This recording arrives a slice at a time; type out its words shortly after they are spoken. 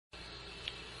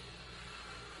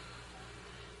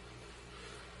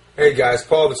Hey guys,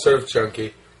 Paul the Surf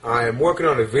Junkie. I am working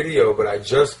on a video, but I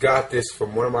just got this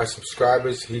from one of my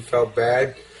subscribers. He felt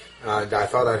bad, and I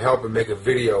thought I'd help him make a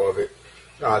video of it.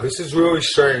 This is really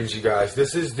strange, you guys.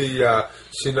 This is the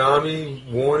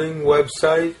tsunami warning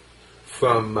website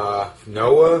from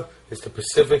NOAA. It's the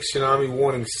Pacific Tsunami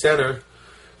Warning Center.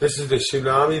 This is the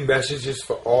tsunami messages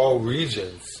for all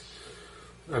regions.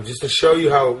 Just to show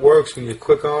you how it works, when you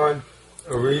click on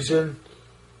a region,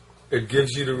 it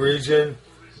gives you the region.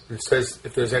 It says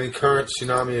if there's any current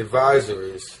tsunami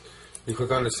advisories. You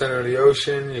click on the center of the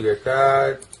ocean, you get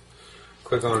that.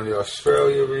 Click on the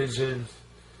Australia region,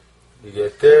 you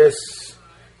get this.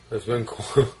 There's been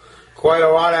quite a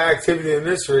lot of activity in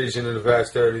this region in the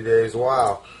past 30 days.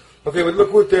 Wow. Okay, but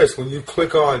look at this. When you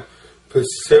click on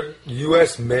Pacific,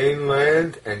 U.S.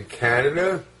 mainland and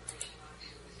Canada,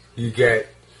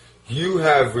 you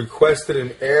have requested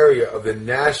an area of the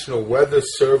National Weather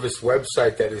Service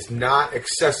website that is not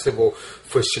accessible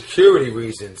for security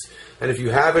reasons. And if you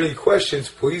have any questions,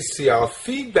 please see our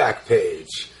feedback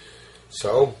page.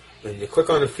 So, when you click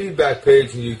on the feedback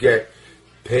page and you get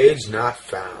page not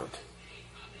found.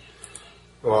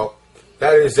 Well,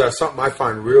 that is something I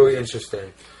find really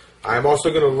interesting. I'm also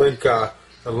going to link a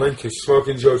link to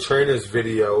Smoking Joe Trainer's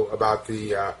video about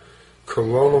the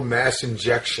coronal mass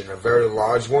injection, a very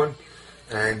large one.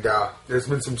 And there's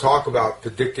been some talk about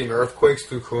predicting earthquakes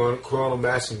through coronal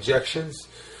mass injections.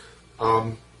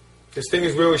 This thing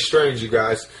is really strange, you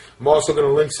guys. I'm also going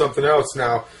to link something else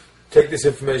now. Take this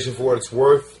information for what it's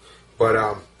worth,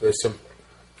 but there's some.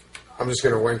 I'm just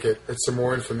going to link it. It's some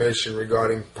more information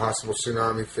regarding possible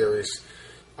tsunami theories.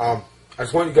 I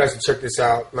just want you guys to check this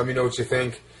out. Let me know what you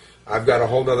think. I've got a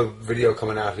whole other video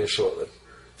coming out here shortly.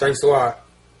 Thanks a lot.